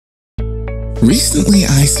Recently,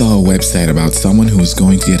 I saw a website about someone who was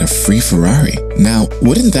going to get a free Ferrari. Now,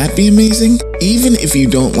 wouldn't that be amazing? Even if you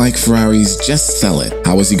don't like Ferraris, just sell it.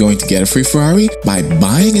 How was he going to get a free Ferrari? By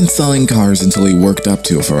buying and selling cars until he worked up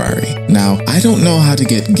to a Ferrari. Now, I don't know how to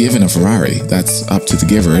get given a Ferrari. That's up to the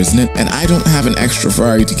giver, isn't it? And I don't have an extra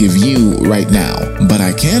Ferrari to give you right now. But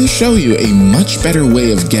I can show you a much better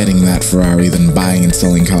way of getting that Ferrari than buying and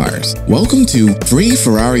selling cars. Welcome to Free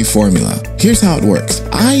Ferrari Formula. Here's how it works.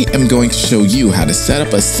 I am going to show you how to set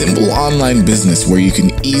up a simple online business where you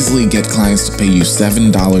can easily get clients to pay you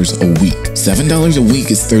 $7 a week. $7 a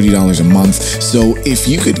week is $30 a month, so if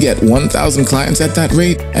you could get 1,000 clients at that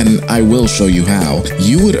rate, and I will show you how,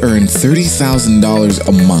 you would earn $30,000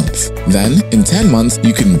 a month. Then, in 10 months,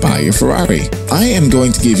 you can buy your Ferrari. I am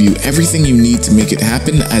going to give you everything you need to make it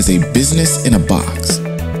happen as a business in a box.